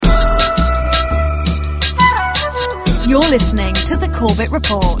You're listening to the Corbett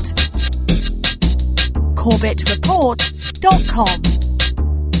Report. CorbettReport.com.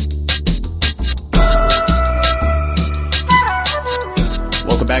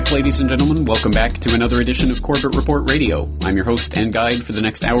 Welcome back, ladies and gentlemen. Welcome back to another edition of Corbett Report Radio. I'm your host and guide for the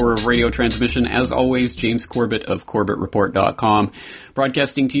next hour of radio transmission. As always, James Corbett of CorbettReport.com,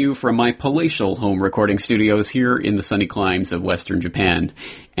 broadcasting to you from my palatial home recording studios here in the sunny climes of Western Japan.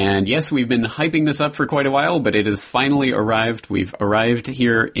 And yes, we've been hyping this up for quite a while, but it has finally arrived. We've arrived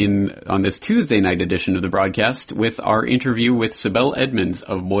here on this Tuesday night edition of the broadcast with our interview with Sibel Edmonds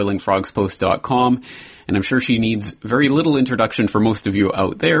of BoilingFrogsPost.com. And I'm sure she needs very little introduction for most of you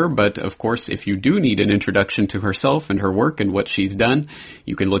out there, but of course, if you do need an introduction to herself and her work and what she's done,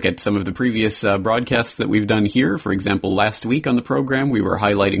 you can look at some of the previous broadcasts that we've done here. For example, last week on the program, we were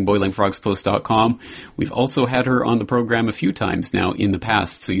highlighting BoilingFrogsPost.com. We've also had her on the program a few times now in the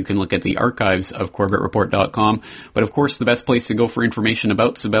past, so you can look at the archives of CorbettReport.com. But of course, the best place to go for information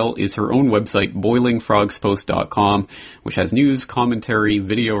about Sibel is her own website, BoilingFrogsPost.com, which has news, commentary,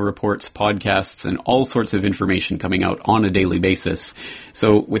 video reports, podcasts, and all sorts of information coming out on a daily basis.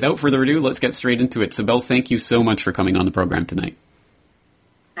 So without further ado, let's get straight into it. Sibel, thank you so much for coming on the program tonight.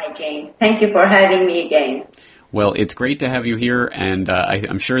 Hi, Jane. Thank you for having me again. Well, it's great to have you here, and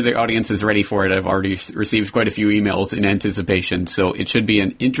I'm sure the audience is ready for it. I've already received quite a few emails in anticipation, so it should be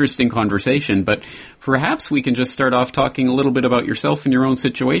an interesting conversation. But perhaps we can just start off talking a little bit about yourself and your own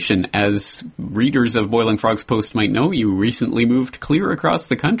situation. As readers of Boiling Frogs Post might know, you recently moved clear across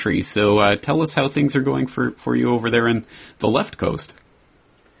the country. So tell us how things are going for you over there in the left coast.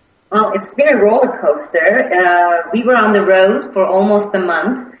 Well, it's been a roller coaster. We were on the road for almost a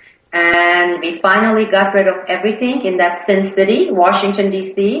month. And we finally got rid of everything in that Sin City, Washington,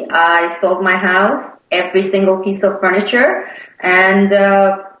 D.C. I sold my house, every single piece of furniture, and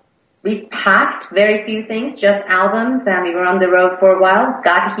we packed very few things, just albums, and we were on the road for a while,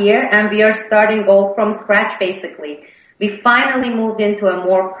 got here, and we are starting all from scratch, basically. We finally moved into a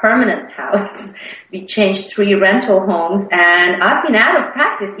more permanent house. We changed 3 rental homes, and I've been out of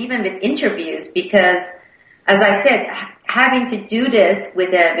practice even with interviews because, as I said, having to do this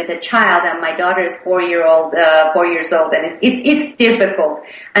with a child, and my daughter is 4 years old, and it's difficult.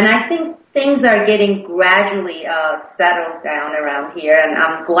 And I think things are getting gradually settled down around here, and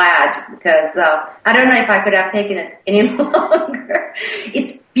I'm glad because I don't know if I could have taken it any longer.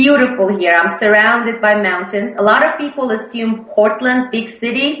 It's beautiful here. I'm surrounded by mountains. A lot of people assume Portland, big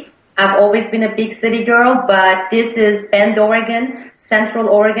city. I've always been a big city girl, but this is Bend, Oregon, Central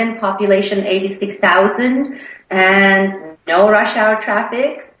Oregon, population 86,000, and no rush hour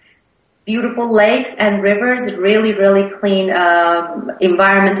traffic, beautiful lakes and rivers, really, really clean,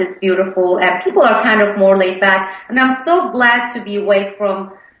 environment is beautiful, and people are kind of more laid back. And I'm so glad to be away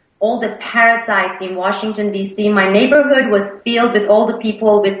from all the parasites in Washington, D.C. My neighborhood was filled with all the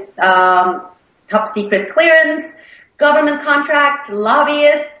people with top secret clearance, government contract,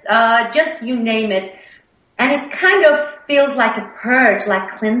 lobbyists, just you name it. And it kind of feels like a purge,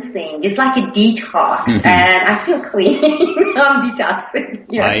 like cleansing. It's like a detox, and I feel clean. I'm detoxing.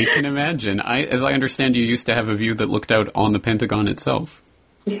 Yeah. I can imagine. As I understand, you used to have a view that looked out on the Pentagon itself.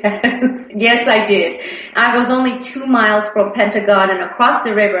 Yes, I did. I was only 2 miles from Pentagon, and across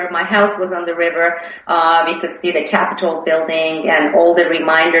the river, my house was on the river. We could see the Capitol building and all the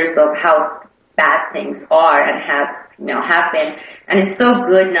reminders of how bad things are and have been. And it's so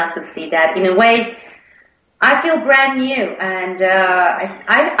good not to see that. In a way, I feel brand new, and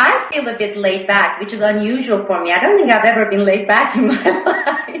I feel a bit laid back, which is unusual for me. I don't think I've ever been laid back in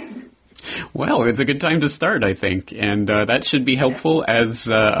my life. Well, it's a good time to start, I think, and that should be helpful as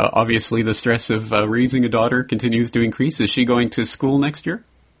obviously the stress of raising a daughter continues to increase. Is she going to school next year?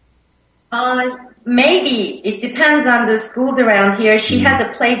 Maybe. It depends on the schools around here. She has a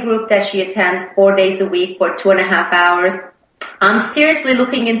play group that she attends 4 days a week for 2.5 hours. I'm seriously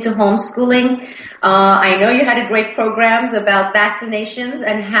looking into homeschooling. I know you had great programs about vaccinations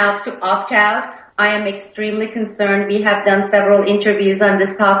and how to opt out. I am extremely concerned. We have done several interviews on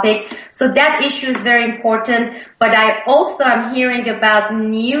this topic. So that issue is very important. But I also am hearing about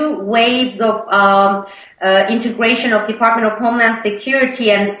new waves of integration of Department of Homeland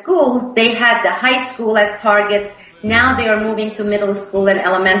Security and schools. They had the high school as targets. Now they are moving to middle school and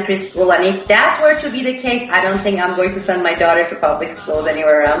elementary school, and if that were to be the case, I don't think I'm going to send my daughter to public schools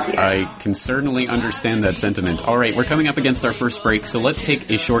anywhere around here. I can certainly understand that sentiment. All right, we're coming up against our first break, so let's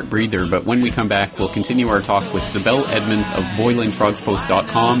take a short breather, but when we come back, we'll continue our talk with Sibel Edmonds of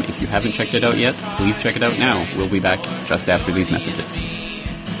BoilingFrogsPost.com. If you haven't checked it out yet, please check it out now. We'll be back just after these messages.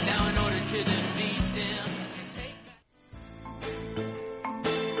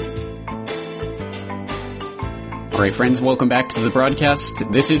 right, friends, welcome back to the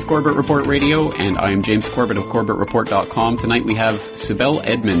broadcast. This is Corbett Report Radio, and I am James Corbett of CorbettReport.com. Tonight we have Sibel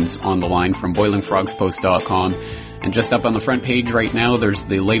Edmonds on the line from BoilingFrogsPost.com. And just up on the front page right now, there's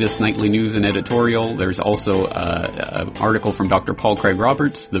the latest nightly news and editorial. There's also an article from Dr. Paul Craig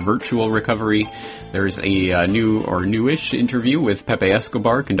Roberts, The Virtual Recovery. There's a new or newish interview with Pepe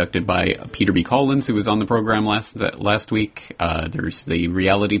Escobar conducted by Peter B. Collins, who was on the program last week. There's the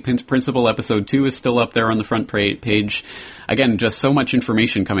Reality Principle, episode 2 is still up there on the front page. Again, just so much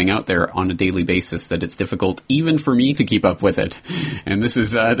information coming out there on a daily basis that it's difficult even for me to keep up with it. And this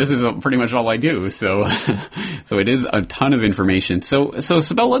is pretty much all I do. So it is a ton of information. So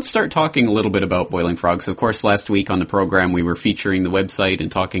Sibel, let's start talking a little bit about Boiling Frogs. Of course, last week on the program we were featuring the website and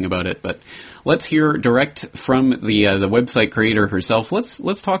talking about it, but let's hear direct from the website creator herself.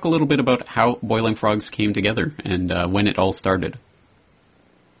 Let's talk a little bit about how Boiling Frogs came together and when it all started.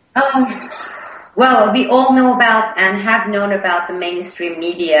 Well, we all know about and have known about the mainstream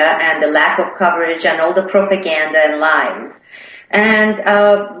media and the lack of coverage and all the propaganda and lies.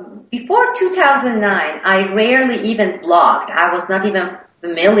 And before 2009, I rarely even blogged. I was not even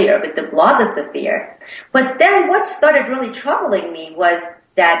familiar with the blogosphere. But then what started really troubling me was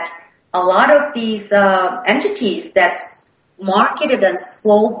that a lot of these entities that marketed and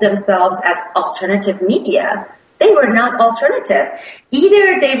sold themselves as alternative media, they were not alternative.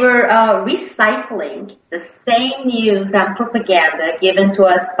 Either they were recycling the same news and propaganda given to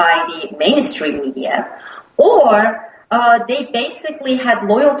us by the mainstream media, or they basically had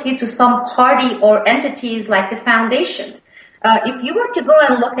loyalty to some party or entities like the foundations. If you were to go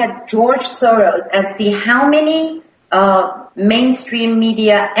and look at George Soros and see how many mainstream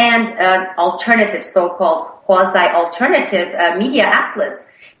media and alternative, so-called quasi-alternative media outlets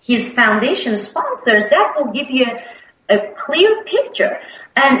his foundation sponsors, that will give you a clear picture.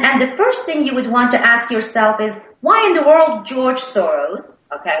 And the first thing you would want to ask yourself is, why in the world George Soros,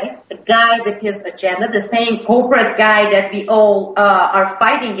 okay, the guy with his agenda, the same corporate guy that we all are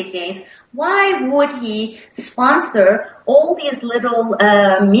fighting against, why would he sponsor all these little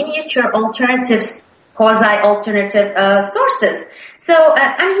miniature alternatives, quasi-alternative sources? So,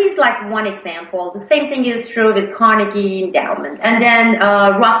 and he's like one example. The same thing is true with Carnegie Endowment and then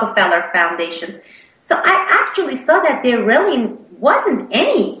Rockefeller Foundations. So I actually saw that there really wasn't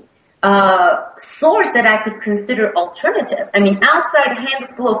any source that I could consider alternative. I mean, outside a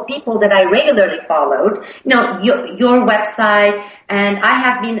handful of people that I regularly followed, you know, your website, and I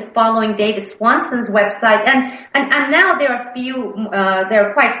have been following David Swanson's website, and now there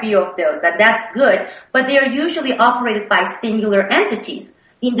are quite few of those, and that's good, but they are usually operated by singular entities,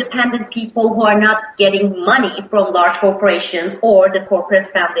 independent people who are not getting money from large corporations or the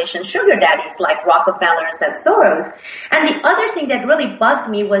corporate foundation sugar daddies like Rockefellers and Soros. And the other thing that really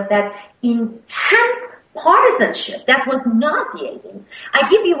bugged me was that intense partisanship that was nauseating. I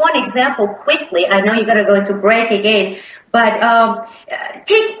give you one example quickly. I know you're going to go into break again, but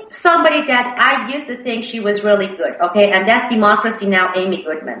take somebody that I used to think she was really good, okay, and that's Democracy Now! Amy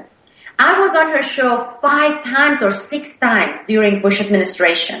Goodman. I was on her show 5 times or 6 times during Bush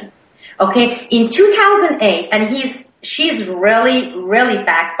administration. Okay, in 2008, and she's really, really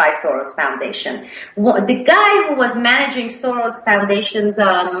backed by Soros Foundation. The guy who was managing Soros Foundation's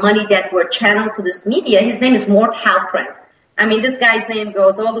money that were channeled to this media, his name is Mort Halperin. I mean, this guy's name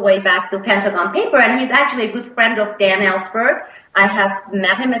goes all the way back to Pentagon Paper, and he's actually a good friend of Dan Ellsberg. I have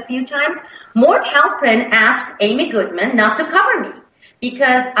met him a few times. Mort Halperin asked Amy Goodman not to cover me,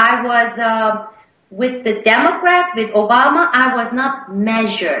 because I was with the Democrats, with Obama. I was not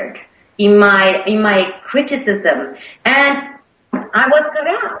measured in my criticism, and I was cut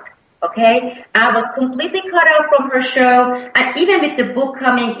out. Okay, I was completely cut out from her show. And even with the book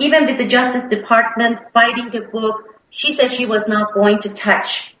coming, even with the Justice Department fighting the book, she said she was not going to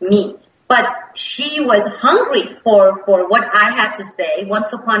touch me. But she was hungry for what I had to say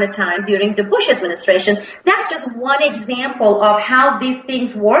once upon a time during the Bush administration. That's just one example of how these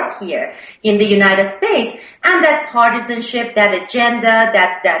things work here in the United States. And that partisanship, that agenda,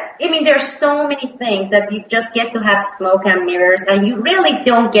 I mean, there's so many things that you just get to have smoke and mirrors, and you really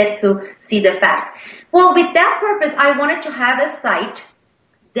don't get to see the facts. Well, with that purpose, I wanted to have a site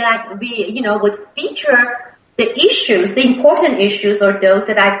that would feature the issues, the important issues, or those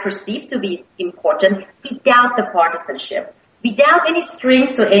that I perceive to be important, without the partisanship, without any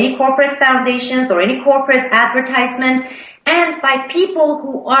strings to any corporate foundations or any corporate advertisement, and by people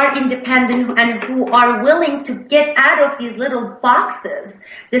who are independent and who are willing to get out of these little boxes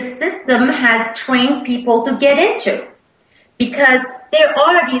the system has trained people to get into. because there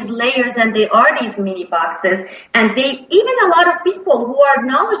are these layers and there are these mini boxes, and even a lot of people who are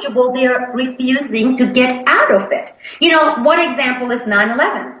knowledgeable, they are refusing to get out of it. One example is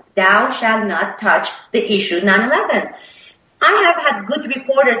 9/11. Thou shalt not touch the issue 9/11. I have had good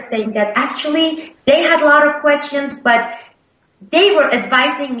reporters saying that actually they had a lot of questions, but they were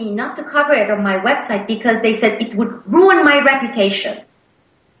advising me not to cover it on my website because they said it would ruin my reputation.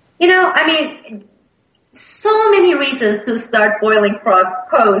 So many reasons to start Boiling Frogs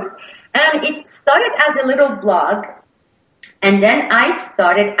Post. And it started as a little blog. And then I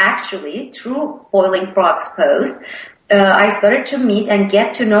started actually through Boiling Frogs Post. I started to meet and get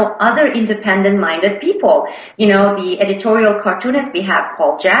to know other independent-minded people. The editorial cartoonist we have,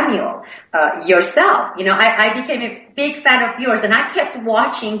 Paul Jamiel, yourself. I became a big fan of yours, and I kept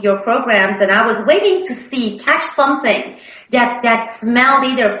watching your programs, and I was waiting to catch something that smelled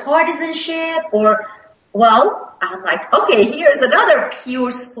either partisanship or, well, I'm like, okay, here's another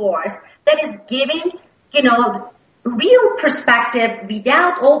pure source that is giving, real perspective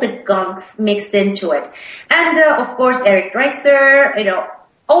without all the gunks mixed into it. And, of course, Eric Dreitzer,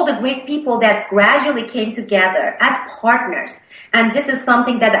 all the great people that gradually came together as partners. And this is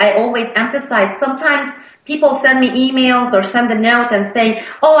something that I always emphasize. Sometimes people send me emails or send a note and say,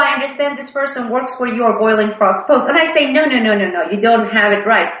 oh, I understand this person works for you or Boiling Frogs Post. And I say, no, you don't have it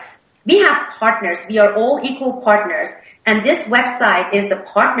right. We have partners. We are all equal partners. And this website is the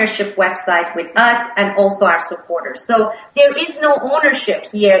partnership website with us and also our supporters. So there is no ownership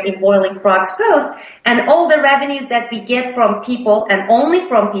here in Boiling Frogs Post. And all the revenues that we get from people and only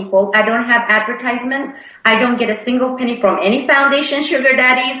from people, I don't have advertisement. I don't get a single penny from any foundation sugar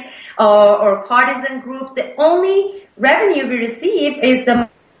daddies or partisan groups. The only revenue we receive is the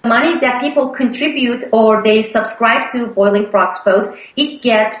money that people contribute or they subscribe to Boiling Frogs Post. It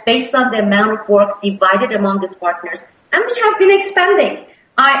gets based on the amount of work divided among these partners. And we have been expanding.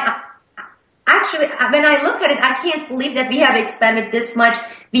 Actually, when I look at it, I can't believe that we have expanded this much.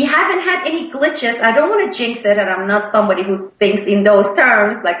 We haven't had any glitches. I don't want to jinx it, and I'm not somebody who thinks in those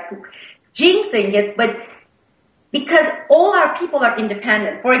terms, like jinxing it, but because all our people are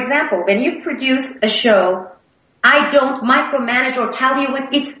independent. For example, when you produce a show, I don't micromanage or tell you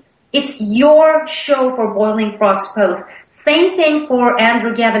what it's your show for Boiling Frogs Post. Same thing for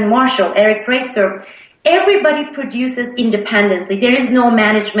Andrew Gavin Marshall, Eric Breitzer. Everybody produces independently. There is no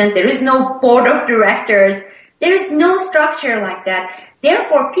management. There is no board of directors. There is no structure like that.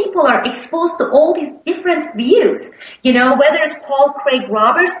 Therefore, people are exposed to all these different views. Whether it's Paul Craig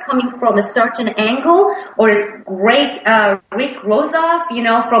Roberts coming from a certain angle or is great Rick Rozoff,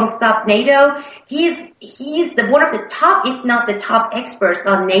 from Stop NATO. He's one of the top, if not the top experts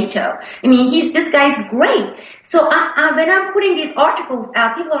on NATO. This guy's great. So when I'm putting these articles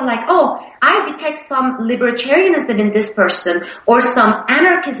out, people are like, oh, I detect some libertarianism in this person or some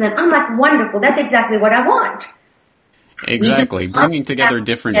anarchism. I'm like, wonderful. That's exactly what I want. Exactly, bringing together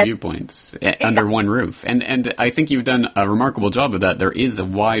different viewpoints under one roof, and I think you've done a remarkable job of that. There is a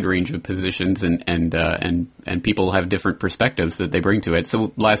wide range of positions, and people have different perspectives that they bring to it.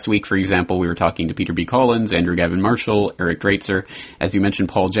 So last week, for example, we were talking to Peter B. Collins, Andrew Gavin Marshall, Eric Dreitzer, as you mentioned,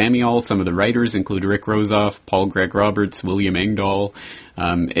 Paul Jamiel. Some of the writers include Rick Rozoff, Paul Greg Roberts, William Engdahl.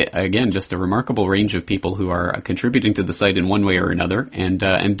 Again, just a remarkable range of people who are contributing to the site in one way or another,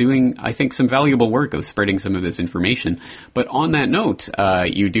 and doing, I think, some valuable work of spreading some of this information. But on that note,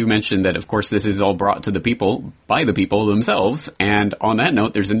 you do mention that, of course, this is all brought to the people by the people themselves. And on that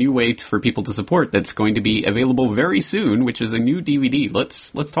note, there's a new way for people to support that's going to be available very soon, which is a new DVD.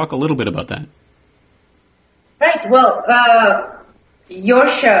 Let's talk a little bit about that. Right. Well, your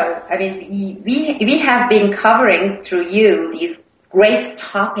show. We have been covering through you these great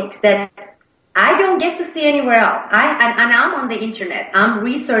topics that I don't get to see anywhere else. And I'm on the internet. I'm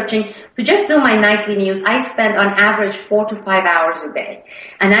researching to just do my nightly news. I spend on average 4 to 5 hours a day.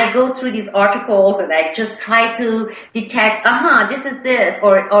 And I go through these articles and I just try to detect, this is this,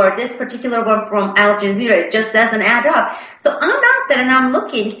 or this particular one from Al Jazeera. It just doesn't add up. So I'm out there and I'm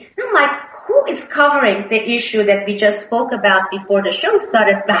looking, and I'm like, who is covering the issue that we just spoke about before the show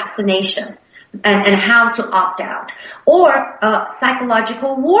started, vaccination and how to opt out, or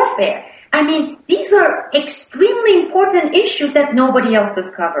psychological warfare? These are extremely important issues that nobody else is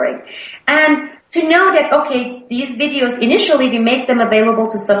covering. And to know that, okay, these videos, initially we make them available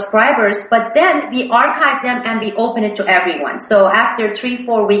to subscribers, but then we archive them and we open it to everyone. So after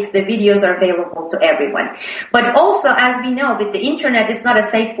 3-4 weeks, the videos are available to everyone. But also, as we know, with the internet, it's not a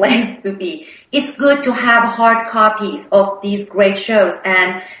safe place to be. It's good to have hard copies of these great shows.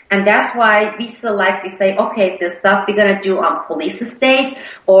 And that's why we select, we say, okay, the stuff we're going to do on police state,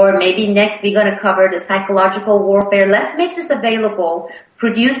 or maybe next we're going to cover the psychological warfare. Let's make this available.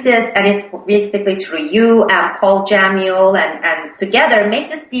 Produce this, and it's basically through you and Paul Jamiel and together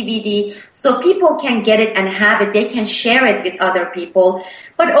make this DVD so people can get it and have it. They can share it with other people.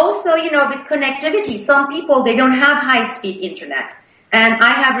 But also, with connectivity, some people, they don't have high-speed internet. And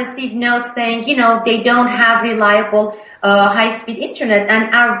I have received notes saying, they don't have reliable high-speed internet.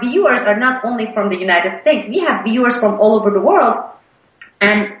 And our viewers are not only from the United States. We have viewers from all over the world.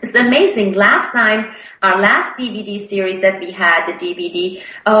 And it's amazing. Last time, our last DVD series that we had, the DVD,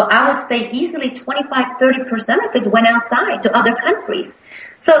 I would say easily 25-30% of it went outside to other countries.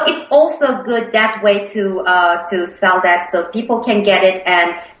 So it's also good that way to sell that so people can get it,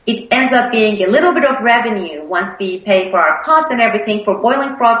 and it ends up being a little bit of revenue once we pay for our costs and everything for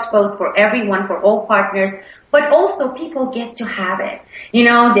Boiling Frogs Post, for everyone, for all partners. But also people get to have it.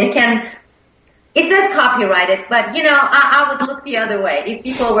 They can. It says copyrighted, but, I would look the other way. If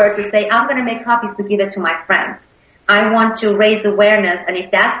people were to say, I'm going to make copies to give it to my friends, I want to raise awareness, and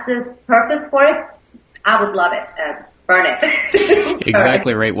if that's the purpose for it, I would love it. Burn it.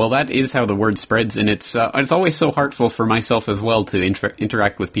 Exactly right. Well, that is how the word spreads, and it's always so heartful for myself as well to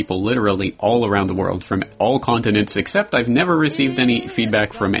interact with people literally all around the world from all continents, except I've never received any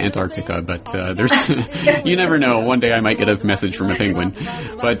feedback from Antarctica, but there's you never know. One day I might get a message from a penguin.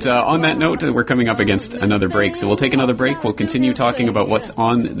 But on that note, we're coming up against another break, so we'll take another break. We'll continue talking about what's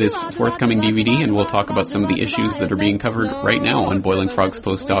on this forthcoming DVD, and we'll talk about some of the issues that are being covered right now on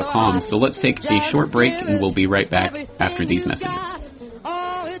boilingfrogspost.com. So let's take a short break, and we'll be right back after these messages.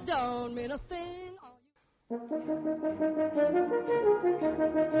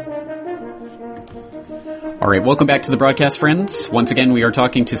 All right, welcome back to the broadcast, friends. Once again, we are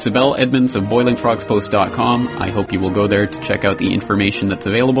talking to Sibel Edmonds of boilingfrogspost.com. I hope you will go there to check out the information that's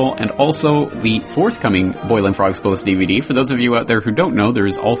available, and also the forthcoming Boiling Frogs Post DVD. For those of you out there who don't know,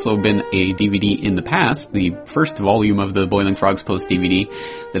 there's also been a DVD in the past, the first volume of the Boiling Frogs Post DVD,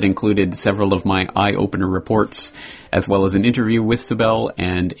 that included several of my eye-opener reports, as well as an interview with Sibel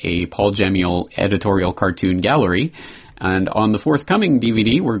and a Paul Jamiel editorial cartoon gallery. And on the forthcoming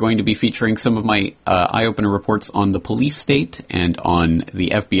DVD, we're going to be featuring some of my eye-opener reports on the police state and on the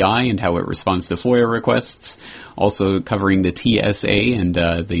FBI and how it responds to FOIA requests, also covering the TSA and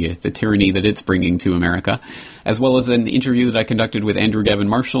the tyranny that it's bringing to America, as well as an interview that I conducted with Andrew Gavin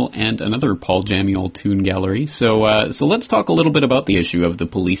Marshall and another Paul Jamiel Toon Gallery. So let's talk a little bit about the issue of the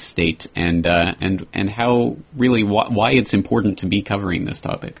police state and how really why it's important to be covering this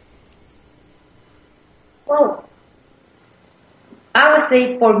topic. Well, I would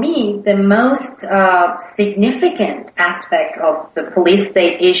say for me, the most significant aspect of the police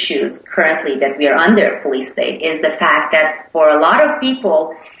state issues currently that we are under police state is the fact that for a lot of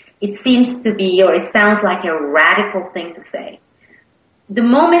people, it seems to be, or it sounds like a radical thing to say. The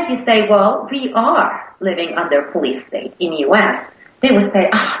moment you say, well, we are living under police state in U.S., they would say,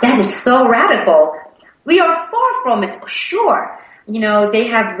 that is so radical. We are far from it, sure. They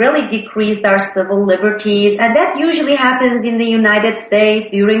have really decreased our civil liberties, and that usually happens in the United States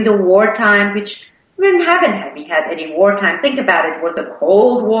during the wartime, which we haven't had any wartime. Think about it. It was the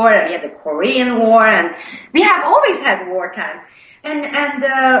Cold War, and we had the Korean War, and we have always had wartime. And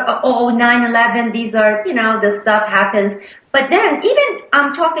 9/11, these are, the stuff happens. But then even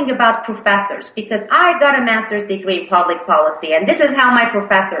I'm talking about professors, because I got a master's degree in public policy, and this is how my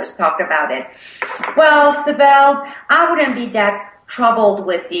professors talked about it. Well, Sibel, I wouldn't be that troubled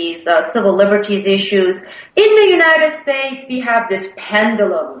with these civil liberties issues. In the United States, we have this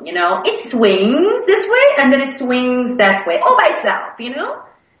pendulum, it swings this way and then it swings that way all by itself, And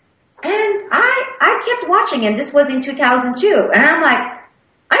I kept watching, and this was in 2002, and I'm like,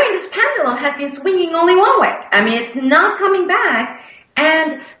 this pendulum has been swinging only one way. It's not coming back.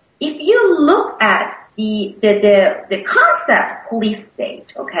 And if you look at the concept police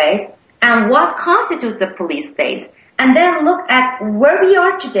state, okay, and what constitutes the police state, and then look at where we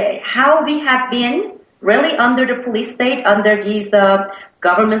are today, how we have been really under the police state, under these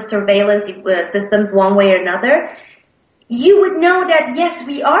government surveillance systems one way or another, you would know that, yes,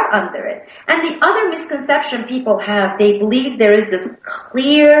 we are under it. And the other misconception people have, they believe there is this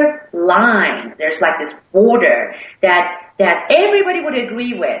clear line, there's like this border that everybody would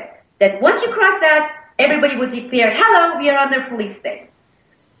agree with, that once you cross that, everybody would declare, hello, we are under police state.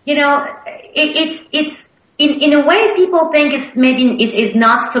 it's in a way people think it is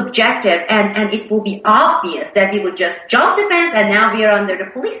not subjective and it will be obvious that we would just jump the fence and now we are under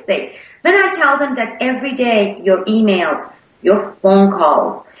the police state. When I tell them that every day your emails, your phone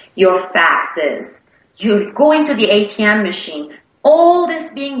calls, your faxes, you're going to the ATM machine, all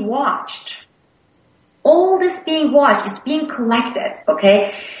this being watched. All this being watched is being collected,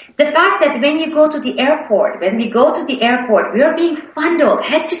 okay? The fact that when you go to the airport, we are being funneled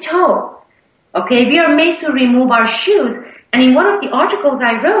head to toe. Okay, we are made to remove our shoes. And in one of the articles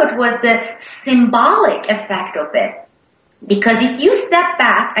I wrote was the symbolic effect of it. Because if you step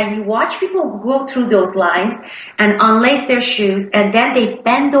back and you watch people go through those lines and unlace their shoes and then they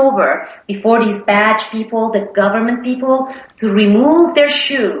bend over before these badge people, the government people, to remove their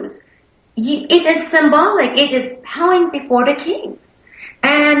shoes, it is symbolic. It is bowing before the kings.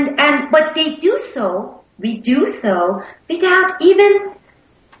 But we do so without even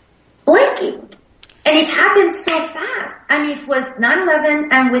blinking. And it happened so fast. I mean, it was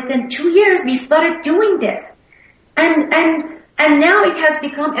 9/11 and within 2 years we started doing this. And now it has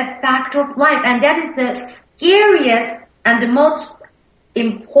become a fact of life. And that is the scariest and the most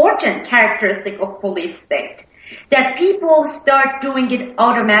important characteristic of police state. That people start doing it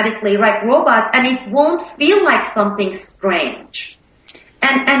automatically like robots and it won't feel like something strange.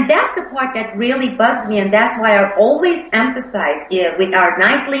 And that's the part that really bugs me, and that's why I always emphasize with our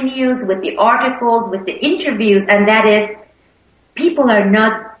nightly news, with the articles, with the interviews, and that is people are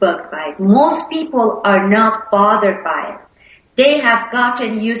not bugged by it. Most people are not bothered by it. They have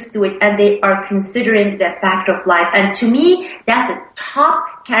gotten used to it and they are considering the fact of life. And to me, that's a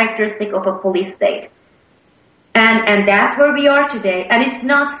top characteristic of a police state. And that's where we are today. And it's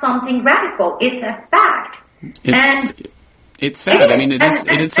not something radical. It's a fact. It's sad. I mean, it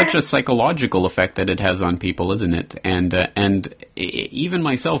is such a psychological effect that it has on people, isn't it? And even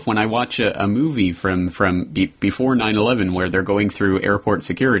myself, when I watch a movie from before 9/11, where they're going through airport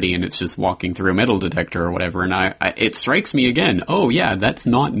security and it's just walking through a metal detector or whatever, and it strikes me again. Oh yeah, that's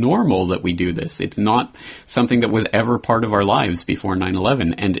not normal that we do this. It's not something that was ever part of our lives before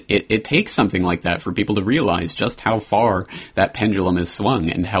 9/11, and it takes something like that for people to realize just how far that pendulum is swung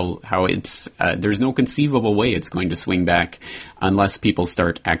and how it's there's no conceivable way it's going to swing back unless people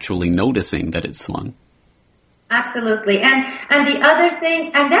start actually noticing that it's swung. Absolutely. And the other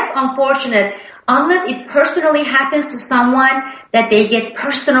thing, and that's unfortunate, unless it personally happens to someone that they get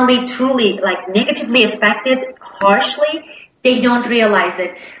personally, truly, like negatively affected harshly, they don't realize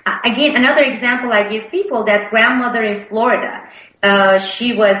it. Again, another example I give people, that grandmother in Florida.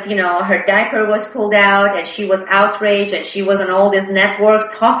 She was, her diaper was pulled out and she was outraged and she was on all these networks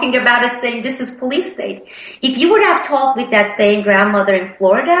talking about it, saying this is police state. If you would have talked with that same grandmother in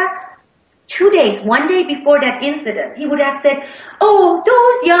Florida, 2 days, 1 day before that incident, he would have said, oh,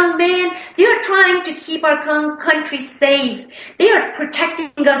 those young men, they are trying to keep our country safe. They are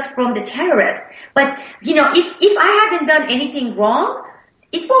protecting us from the terrorists. But, if I haven't done anything wrong,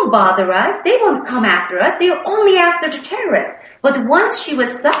 it won't bother us. They won't come after us. They are only after the terrorists. But once she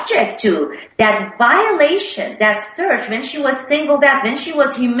was subject to that violation, that search, when she was singled out, when she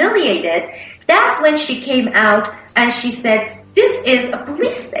was humiliated, that's when she came out and she said, this is a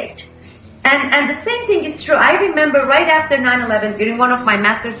police state. And the same thing is true. I remember right after 9/11, during one of my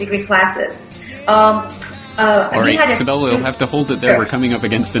master's degree classes, all right, Sibel, we'll have to hold it there. We're coming up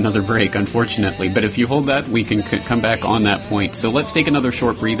against another break, unfortunately. But if you hold that, we can come back on that point. So let's take another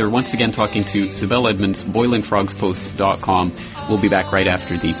short breather. Once again, talking to Sibel Edmonds, boilingfrogspost.com. We'll be back right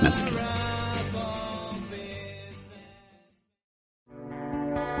after these messages.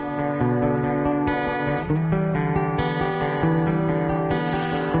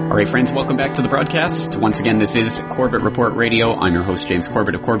 All right, friends, welcome back to the broadcast. Once again, this is Corbett Report Radio. I'm your host, James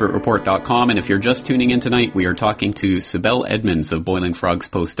Corbett of CorbettReport.com. And if you're just tuning in tonight, we are talking to Sibel Edmonds of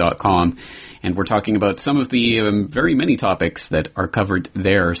BoilingFrogsPost.com. And we're talking about some of the very many topics that are covered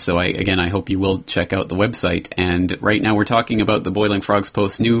there. So I hope you will check out the website. And right now we're talking about the Boiling Frogs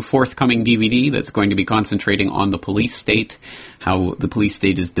Post new forthcoming DVD that's going to be concentrating on the police state, how the police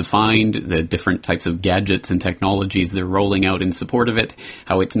state is defined, the different types of gadgets and technologies they're rolling out in support of it,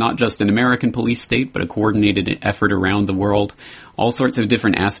 how it's not just an American police state, but a coordinated effort around the world. All sorts of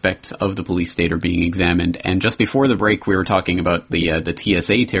different aspects of the police state are being examined. And just before the break, we were talking about the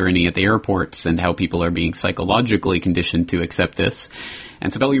TSA tyranny at the airports and how people are being psychologically conditioned to accept this.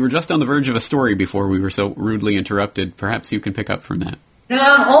 And Sibel, you were just on the verge of a story before we were so rudely interrupted. Perhaps you can pick up from that. No,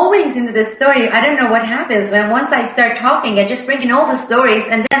 I'm always into this story. I don't know what happens when once I start talking, I just bring in all the stories,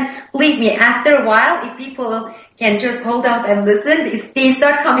 and then believe me, after a while, if people can just hold out and listen, they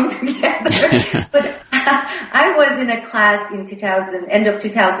start coming together. But I was in a class in end of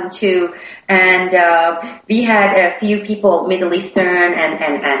 2002, and we had a few people, Middle Eastern and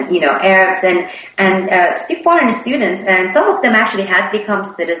Arabs and foreign students, and some of them actually had become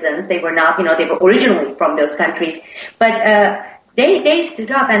citizens. They were not, they were originally from those countries, but they stood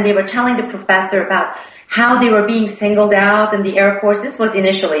up and they were telling the professor about how they were being singled out in the airports. This was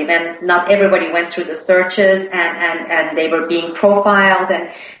initially when not everybody went through the searches and they were being profiled,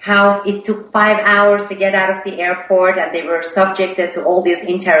 and how it took 5 hours to get out of the airport and they were subjected to all these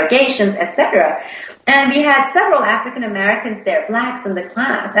interrogations, etc. And we had several African Americans there, blacks in the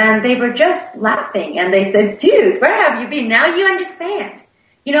class, and they were just laughing and they said, dude, where have you been? Now you understand.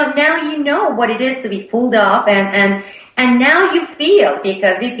 Now you know what it is to be pulled up and now you feel,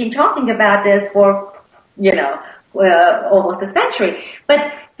 because we've been talking about this for almost a century. But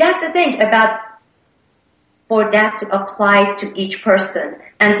that's the thing about, for that to apply to each person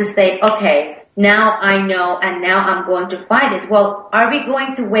and to say, okay, now I know and now I'm going to fight it. Well, are we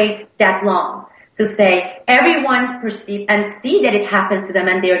going to wait that long to say everyone's perceived and see that it happens to them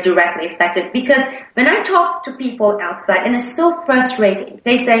and they are directly affected? Because when I talk to people outside, and it's so frustrating,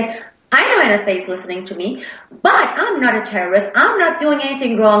 they say, I know NSA is listening to me, but I'm not a terrorist. I'm not doing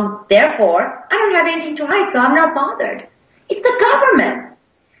anything wrong. Therefore, I don't have anything to hide, so I'm not bothered. It's the government.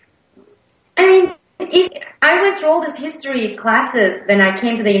 I mean, I went through all these history classes when I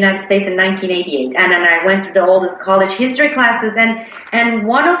came to the United States in 1988, and then I went through all these college history classes, and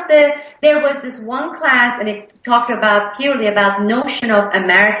there was this one class, and it talked purely about notion of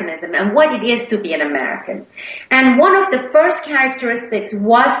Americanism and what it is to be an American. And one of the first characteristics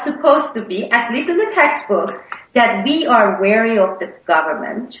was supposed to be, at least in the textbooks, that we are wary of the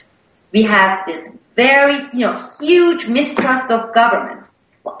government. We have this very, huge mistrust of government.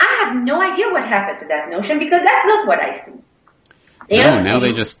 Well, I have no idea what happened to that notion, because that's not what I see. Now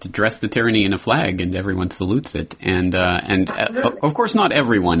they just dress the tyranny in a flag and everyone salutes it. And of course not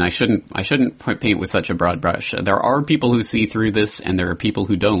everyone. I shouldn't paint with such a broad brush. There are people who see through this and there are people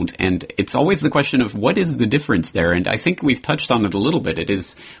who don't. And it's always the question of what is the difference there? And I think we've touched on it a little bit. It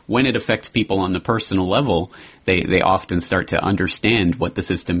is when it affects people on the personal level, they often start to understand what the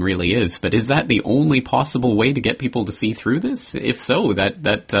system really is. But is that the only possible way to get people to see through this? If so,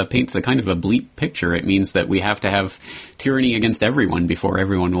 that paints a kind of a bleak picture. It means that we have to have tyranny against everyone before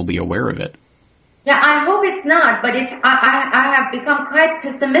everyone will be aware of it. Yeah, I hope it's not, but I have become quite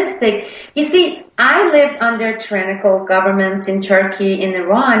pessimistic. You see, I lived under tyrannical governments in Turkey, in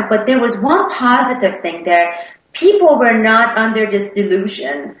Iran, but there was one positive thing there. People were not under this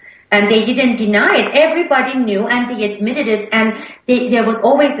delusion, and they didn't deny it. Everybody knew, and they admitted it, and there was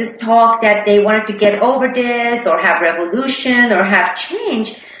always this talk that they wanted to get over this, or have revolution, or have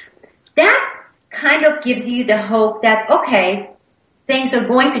change. That kind of gives you the hope that, okay, things are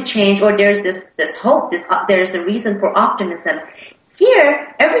going to change, or there's this hope, there's a reason for optimism.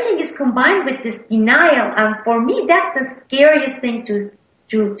 Here, everything is combined with this denial, and for me, that's the scariest thing to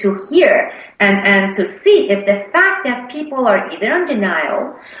hear and to see. If the fact that people are either in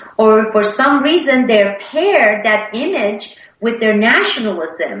denial, or for some reason they're paired that image with their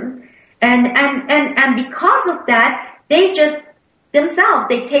nationalism, and because of that, they just themselves,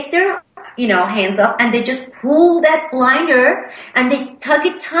 they take their hands up and they just pull that blinder and they tug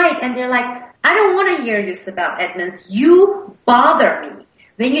it tight and they're like, I don't want to hear you, Sibel Edmonds. You bother me.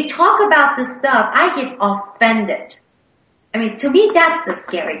 When you talk about this stuff, I get offended. I mean, to me, that's the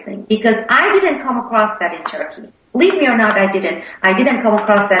scary thing, because I didn't come across that in Turkey. Believe me or not, I didn't. I didn't come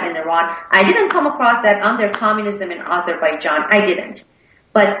across that in Iran. I didn't come across that under communism in Azerbaijan. I didn't.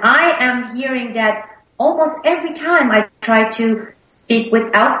 But I am hearing that almost every time I try to speak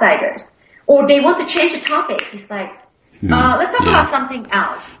with outsiders. Or they want to change the topic. It's like, let's talk about something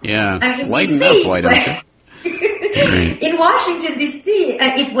else. Yeah, I mean, lighten up, why don't you? In Washington, D.C.,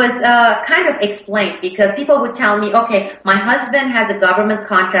 it was kind of explained, because people would tell me, okay, my husband has a government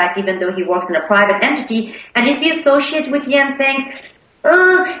contract even though he works in a private entity, and if we associate with you and think,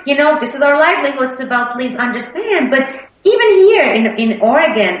 this is our livelihood, Sibel, please understand. But even here in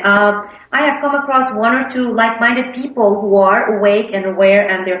Oregon, I have come across one or two like-minded people who are awake and aware,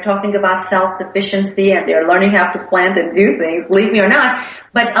 and they're talking about self-sufficiency and they're learning how to plant and do things, believe me or not.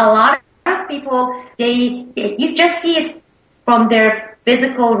 But a lot of people, you just see it from their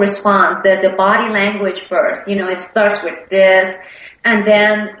physical response, the body language first. It starts with this, and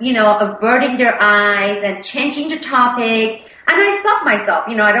then, averting their eyes and changing the topic. And I stop myself,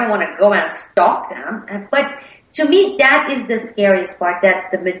 I don't want to go and stalk them, but to me, that is the scariest part,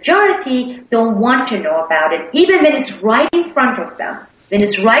 that the majority don't want to know about it, even when it's right in front of them. When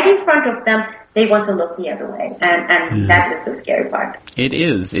it's right in front of them, they want to look the other way. And that is the scary part. It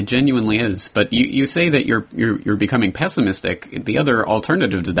is. It genuinely is. But you say that you're becoming pessimistic. The other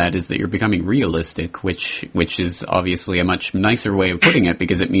alternative to that is that you're becoming realistic, which is obviously a much nicer way of putting it,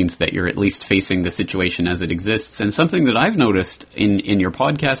 because it means that you're at least facing the situation as it exists. And something that I've noticed in your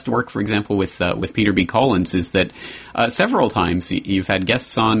podcast work, for example, with Peter B. Collins, is that several times you've had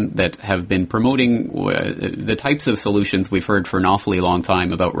guests on that have been promoting the types of solutions we've heard for an awfully long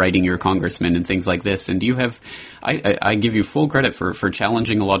time about writing your congressman and things like this. And you have, I give you full credit for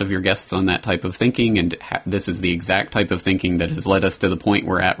challenging a lot of your guests on that type of thinking, and this is the exact type of thinking that has led us to the point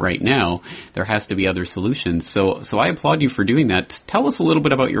we're at right now. There has to be other solutions. So I applaud you for doing that. Tell us a little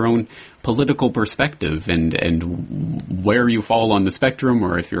bit about your own political perspective and where you fall on the spectrum,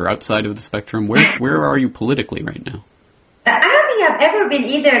 or if you're outside of the spectrum, where are you politically right now? I don't think I've ever been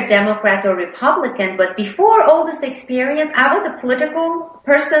either Democrat or Republican, but before all this experience, I was a political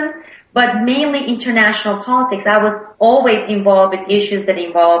person, but mainly international politics. I was always involved with issues that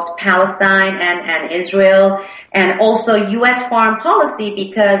involved Palestine and Israel, and also U.S. foreign policy,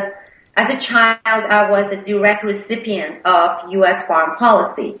 because as a child, I was a direct recipient of U.S. foreign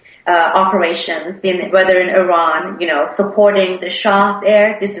policy operations, whether in Iran, supporting the Shah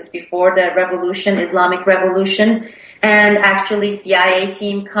there. This is before the revolution, Islamic revolution. And actually CIA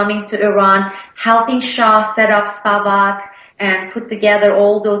team coming to Iran, helping Shah set up Savak and put together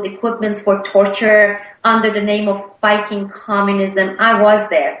all those equipments for torture under the name of fighting communism. I was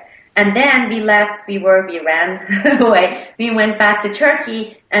there. And then we left, we ran away. We went back to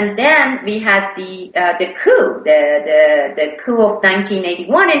Turkey, and then we had the coup, the coup of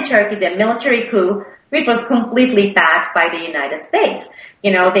 1981 in Turkey, the military coup, which was completely backed by the United States.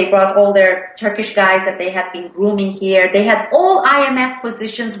 They brought all their Turkish guys that they had been grooming here. They had all IMF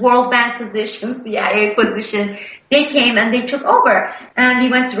positions, World Bank positions, CIA positions. They came and they took over. And we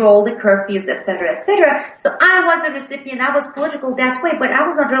went through all the curfews, et cetera, et cetera. So I was the recipient. I was political that way, but I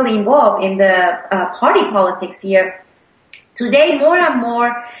was not really involved in the party politics here. Today, more and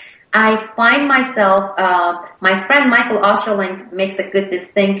more, I find myself, my friend Michael Osterling makes a good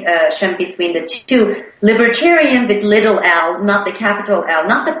distinction between the two. Libertarian with little L, not the capital L,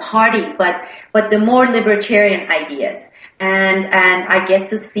 not the party, but the more libertarian ideas. And I get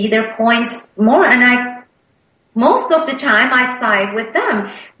to see their points more, and most of the time I side with them.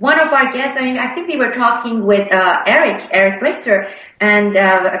 One of our guests, I think we were talking with Eric Britzer, and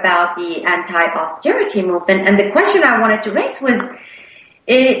about the anti-austerity movement, and the question I wanted to raise was,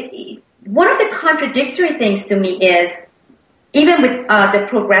 one of the contradictory things to me is, even with the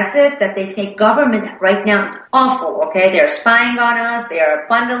progressives, that they say government right now is awful, okay? They're spying on us, they are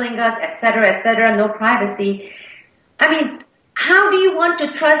bundling us, et cetera, no privacy. How do you want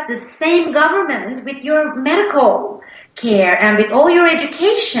to trust the same government with your medical care and with all your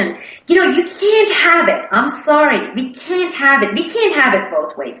education? You can't have it. I'm sorry. We can't have it. We can't have it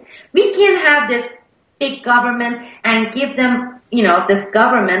both ways. We can't have this big government and give them this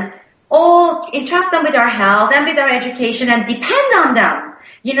government, entrust them with our health and with our education and depend on them,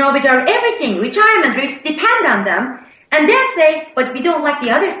 with our everything, retirement, depend on them, and then say, but we don't like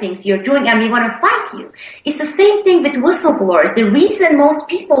the other things you're doing and we want to fight you. It's the same thing with whistleblowers. The reason most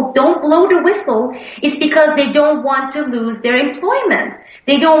people don't blow the whistle is because they don't want to lose their employment.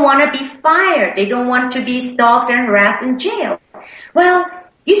 They don't want to be fired. They don't want to be stalked and harassed in jail. Well,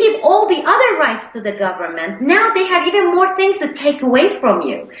 you give all the other rights to the government. Now they have even more things to take away from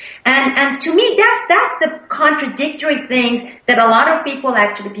you. And to me, that's the contradictory things that a lot of people,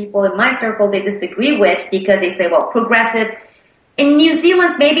 actually people in my circle, they disagree with, because they say, well, progressive. In New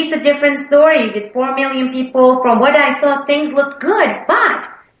Zealand, maybe it's a different story. With 4 million people, from what I saw, things look good. But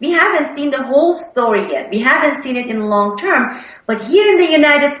we haven't seen the whole story yet. We haven't seen it in long term. But here in the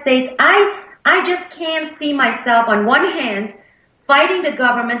United States, I just can't see myself on one hand fighting the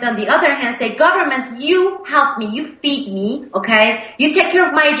government, on the other hand say, government, you help me, you feed me, okay? You take care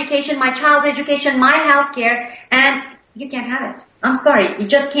of my education, my child's education, my health care, and you can't have it. I'm sorry, you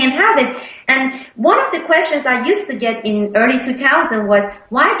just can't have it. And one of the questions I used to get in early 2000 was,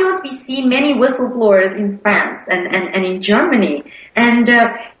 why don't we see many whistleblowers in France and in Germany? And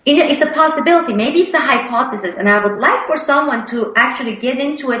it's a possibility, maybe it's a hypothesis, and I would like for someone to actually get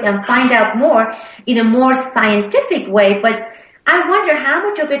into it and find out more in a more scientific way, but I wonder how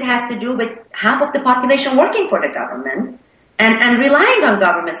much of it has to do with half of the population working for the government and relying on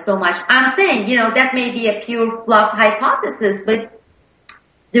government so much. I'm saying, that may be a pure fluff hypothesis, but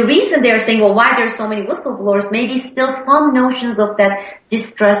the reason they're saying, well, why there's so many whistleblowers, maybe still some notions of that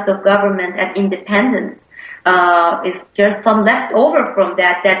distrust of government and independence is just some left over from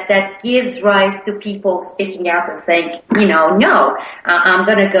that gives rise to people speaking out and saying, no, I'm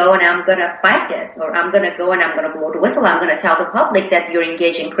going to go and I'm going to fight this, or I'm going to go and I'm going to blow the whistle. I'm going to tell the public that you're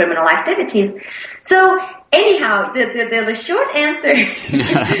engaging in criminal activities. So anyhow, the short answer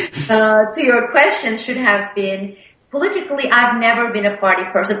to your question should have been, politically, I've never been a party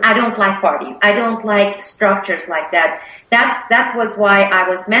person. I don't like parties. I don't like structures like that. That was why I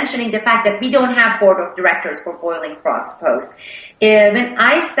was mentioning the fact that we don't have board of directors for Boiling Frogs Post. When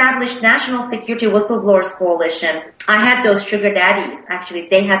I established National Security Whistleblowers Coalition, I had those sugar daddies. Actually,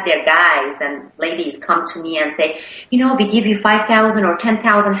 they had their guys and ladies come to me and say, we give you 5,000 or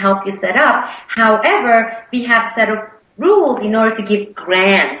 10,000, help you set up. However, we have set up rules in order to give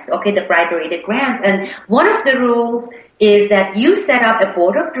grants, the bribery, the grants. And one of the rules is that you set up a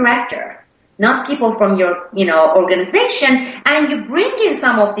board of director, not people from your, organization, and you bring in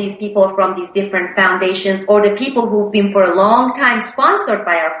some of these people from these different foundations or the people who've been for a long time sponsored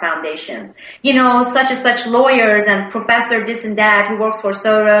by our foundations. Such and such lawyers and professor this and that who works for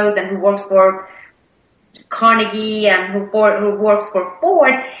Soros and who works for Carnegie and who works for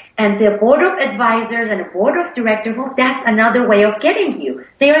Ford. And the board of advisors and the board of directors, that's another way of getting you.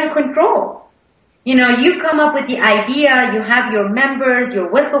 They are in control. You come up with the idea, you have your members,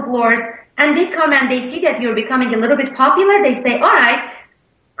 your whistleblowers, and they come and they see that you're becoming a little bit popular. They say, all right,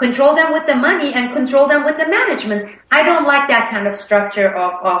 control them with the money and control them with the management. I don't like that kind of structure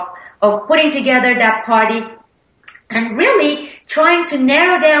of putting together that party and really trying to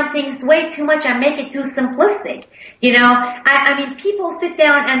narrow down things way too much and make it too simplistic. I mean, people sit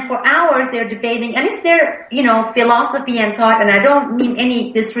down and for hours they're debating, and it's their, philosophy and thought, and I don't mean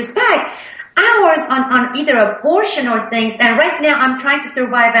any disrespect, hours on either abortion or things, and right now I'm trying to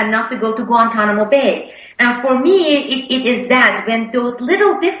survive and not to go to Guantanamo Bay. And for me, it is that when those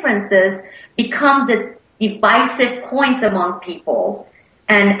little differences become the divisive points among people,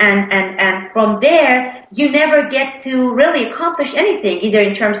 and from there, you never get to really accomplish anything, either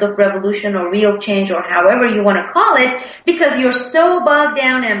in terms of revolution or real change or however you want to call it, because you're so bogged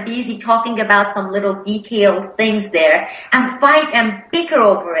down and busy talking about some little detailed things there and fight and bicker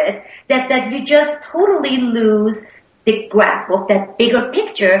over it that you just totally lose the grasp of that bigger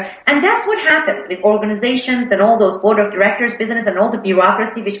picture. And that's what happens with organizations and all those board of directors business and all the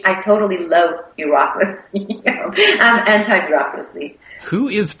bureaucracy, which I totally loathe bureaucracy. I'm anti-bureaucracy. Who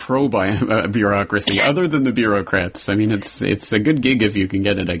is pro-bureaucracy other than the bureaucrats? I mean, it's a good gig if you can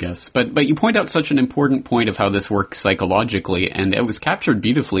get it, I guess. But you point out such an important point of how this works psychologically, and it was captured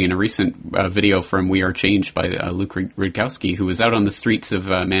beautifully in a recent video from We Are Change by Luke Rudkowski, who was out on the streets of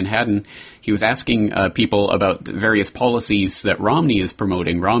Manhattan. He was asking people about various policies that Romney is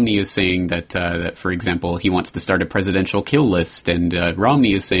promoting. Romney is saying that, for example, he wants to start a presidential kill list, and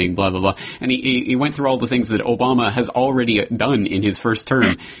Romney is saying blah, blah, blah. And he went through all the things that Obama has already done in his first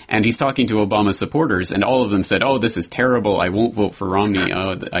term, and he's talking to Obama supporters, and all of them said, this is terrible, I won't vote for Romney,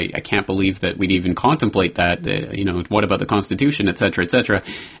 I can't believe that we'd even contemplate that, what about the Constitution, etc., etc.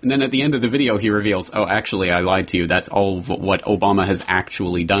 And then at the end of the video, he reveals, actually, I lied to you, that's all what Obama has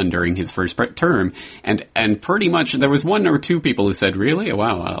actually done during his first term, and pretty much there was one or two people who said, really?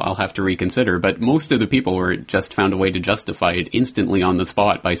 Wow, I'll have to reconsider, but most of the people were just found a way to justify it instantly on the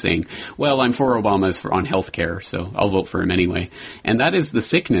spot by saying, well, I'm for Obama's on healthcare, so I'll vote for him anyway. And that is the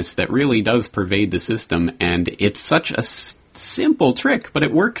sickness that really does pervade the system, and it's such a simple trick, but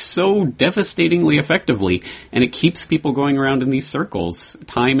it works so devastatingly effectively, and it keeps people going around in these circles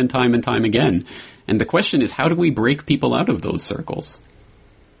time and time and time again. And the question is, how do we break people out of those circles?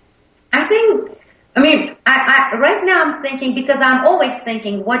 I right now I'm thinking, because I'm always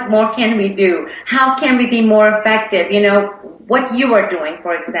thinking, what more can we do? How can we be more effective? What you are doing,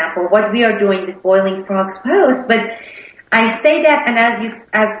 for example, what we are doing with Boiling Frogs Post, but I say that, and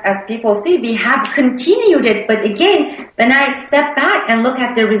as people see, we have continued it. But again, when I step back and look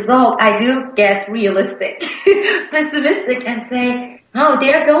at the result, I do get realistic, pessimistic, and say,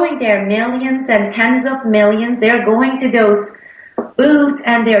 they're going there, millions and tens of millions. They're going to those booths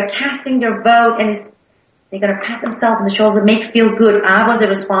and they're casting their vote, and they're going to pat themselves on the shoulder, feel good. I was a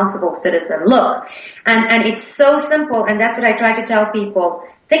responsible citizen. Look, and it's so simple, and that's what I try to tell people.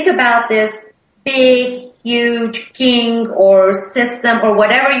 Think about this big, huge king or system or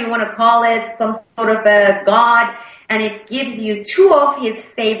whatever you want to call it, some sort of a god, and it gives you two of his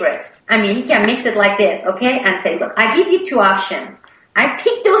favorites. He can mix it like this, okay, and say, look, I give you two options. I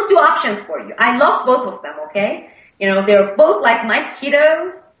picked those two options for you. I love both of them, okay? They're both like my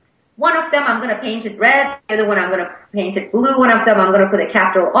kiddos. One of them I'm going to paint it red. The other one I'm going to paint it blue. One of them I'm going to put a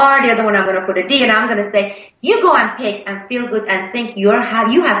capital R. The other one I'm going to put a D. And I'm going to say, you go and pick and feel good and think you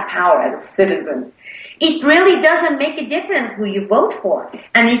have power as a citizen. it really doesn't make a difference who you vote for.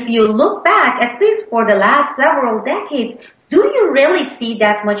 And if you look back, at least for the last several decades, do you really see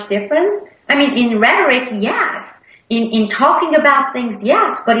that much difference? I mean, in rhetoric, yes. In talking about things,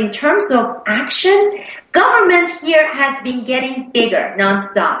 yes. But in terms of action, government here has been getting bigger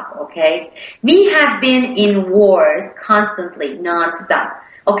nonstop, okay? We have been in wars constantly, nonstop.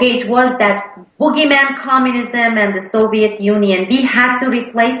 Okay, it was that boogeyman communism and the Soviet Union. We had to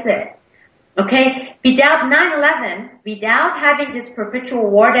replace it. Okay, without 9/11, without having this perpetual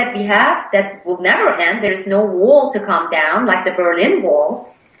war that we have, that will never end, there is no wall to come down like the Berlin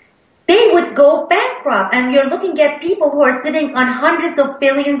Wall, they would go bankrupt. And you're looking at people who are sitting on hundreds of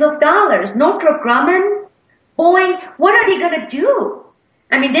billions of dollars. Northrop Grumman, Boeing, what are they going to do?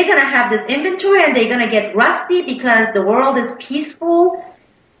 I mean, they're going to have this inventory and they're going to get rusty because the world is peaceful.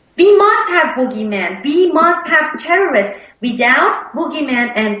 We must have boogeyman. We must have terrorists. Without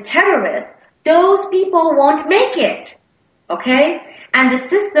boogeyman and terrorists, those people won't make it. Okay? And the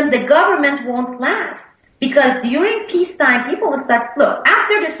system, the government won't last. Because during peacetime, people will start, look,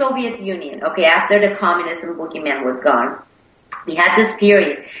 after the Soviet Union, okay, after the communism boogeyman was gone, we had this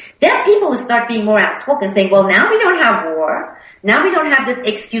period. Then people will start being more outspoken, saying, well, now we don't have war. Now we don't have this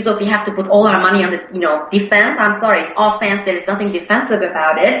excuse of we have to put all our money on the, defense. I'm sorry, it's offense. There's nothing defensive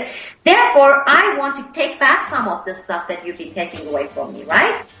about it. Therefore, I want to take back some of the stuff that you've been taking away from me,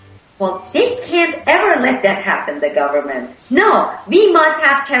 right? Well, they can't ever let that happen, the government. No, we must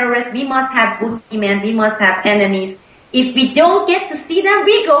have terrorists, we must have boogeymen, we must have enemies. If we don't get to see them,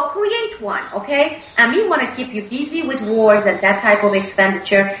 we go create one, okay? And we want to keep you busy with wars and that type of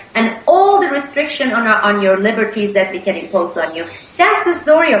expenditure and all the restriction on your liberties that we can impose on you. That's the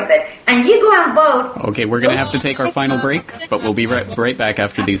story of it. And you go and vote. Okay, we're going to have to take our final break, but we'll be right back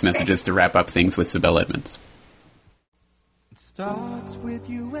after these messages to wrap up things with Sibel Edmonds. It starts with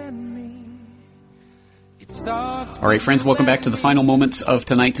you and me. All right, friends, welcome back to the final moments of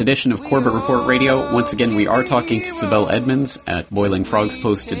tonight's edition of Corbett Report Radio. Once again, we are talking to Sibel Edmonds at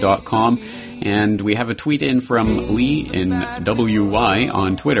boilingfrogspost.com, and we have a tweet in from Lee in WY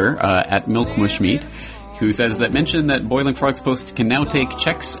on Twitter at milkmushmeat, who says that mention that Boiling Frogs Post can now take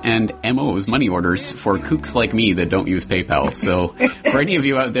checks and MOs, money orders, for kooks like me that don't use PayPal. So for any of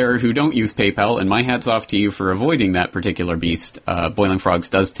you out there who don't use PayPal, and my hat's off to you for avoiding that particular beast, Boiling Frogs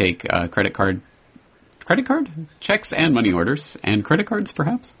does take credit card, checks and money orders, and credit cards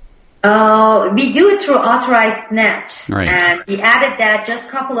perhaps? We do it through authorized net. Right. And we added that just a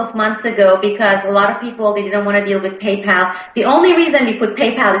couple of months ago because a lot of people, they didn't want to deal with PayPal. The only reason we put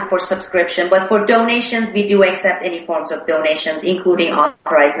PayPal is for subscription, but for donations, we do accept any forms of donations, including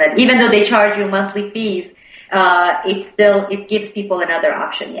authorized net. Even though they charge you monthly fees, it gives people another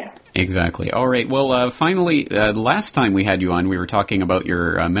option, yes. Exactly. All right. Well, finally, last time we had you on, we were talking about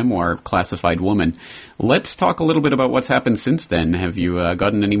your memoir, Classified Woman. Let's talk a little bit about what's happened since then. Have you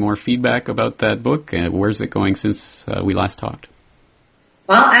gotten any more feedback about that book? Where's it going since we last talked?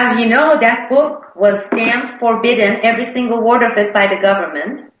 Well, as you know, that book was stamped forbidden, every single word of it, by the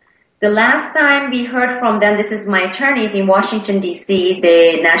government. The last time we heard from them, this is my attorneys in Washington, D.C.,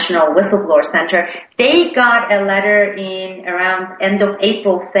 the National Whistleblower Center, they got a letter in around end of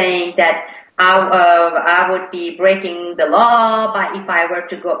April saying that I would be breaking the law if I were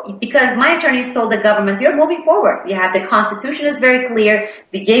to go, because my attorneys told the government, we're moving forward. We have the Constitution is very clear.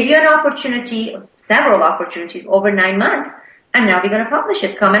 We gave you an opportunity, several opportunities over 9 months, and now we're going to publish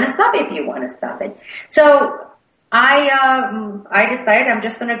it. Come and stop it if you want to stop it. So I decided I'm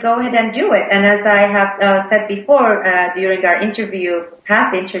just going to go ahead and do it. And as I have said before during our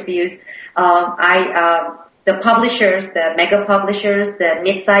past interviews, the publishers, the mega publishers, the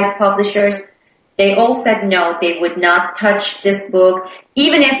mid-sized publishers, they all said no, they would not touch this book,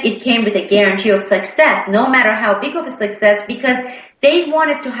 even if it came with a guarantee of success, no matter how big of a success, because they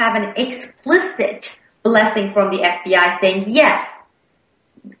wanted to have an explicit blessing from the FBI saying, yes,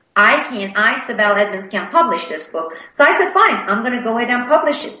 Sibel Edmonds, can publish this book. So I said, fine, I'm going to go ahead and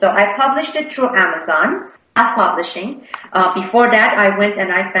publish it. So I published it through Amazon, self-publishing. Before that, I went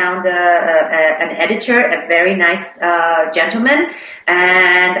and I found an editor, a very nice gentleman,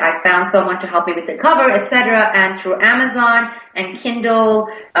 and I found someone to help me with the cover, etc. And through Amazon and Kindle,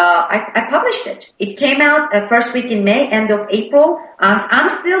 I published it. It came out first week in May, end of April. I'm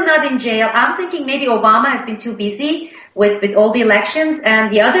still not in jail. I'm thinking maybe Obama has been too busy with all the elections.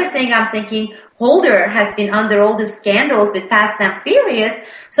 And the other thing I'm thinking, Holder has been under all the scandals with Fast and Furious,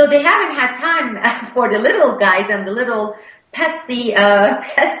 so they haven't had time for the little guys and the little pesky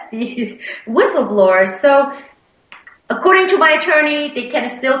whistleblowers. So according to my attorney, they can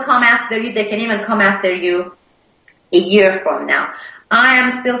still come after you. They can even come after you a year from now. I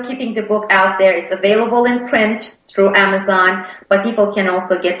am still keeping the book out there. It's available in print through Amazon, but people can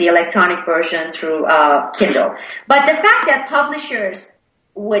also get the electronic version through Kindle. But the fact that publishers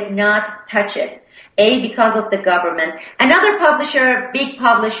would not touch it, because of the government. Another publisher, big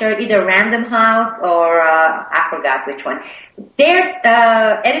publisher, either Random House or I forgot which one, their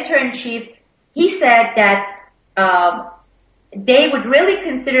editor-in-chief, he said that they would really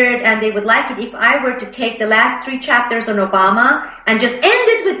consider it and they would like it if I were to take the last 3 chapters on Obama and just end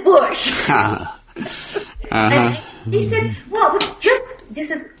it with Bush. And he said, well,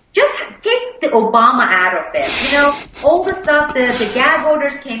 just take the Obama out of it. You know, all the stuff, the gag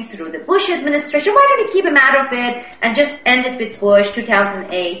orders came through the Bush administration. Why don't you keep him out of it and just end it with Bush,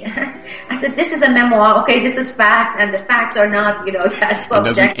 2008? I said, this is a memoir. Okay, this is facts, and the facts are not, that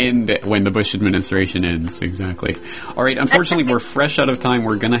subject. It doesn't end when the Bush administration ends, exactly. All right, unfortunately, we're fresh out of time.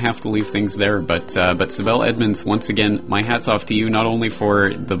 We're going to have to leave things there, but Sibel Edmonds, once again, my hat's off to you, not only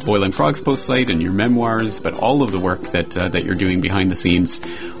for the Boiling Frogs Post site and your memoirs, but all of the work that you're doing behind the scenes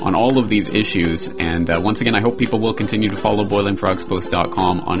on all of these issues. And once again, I hope people will continue to follow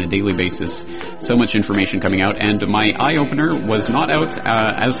boilingfrogspost.com on a daily basis. So much information coming out. And my eye-opener was not out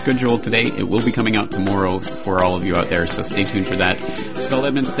as scheduled today. It will be coming out tomorrow for all of you out there, so stay tuned for that. Sibel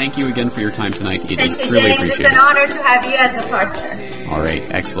Edmonds, thank you again for your time tonight. It is truly appreciated. It's an honor to have you as a partner. All right,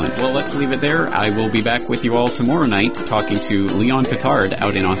 excellent. Well, let's leave it there. I will be back with you all tomorrow night talking to Leon Pittard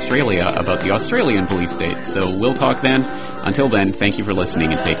out in Australia about the Australian police state. So we'll talk then. Until then, thank you for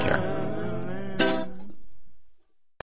listening and take care.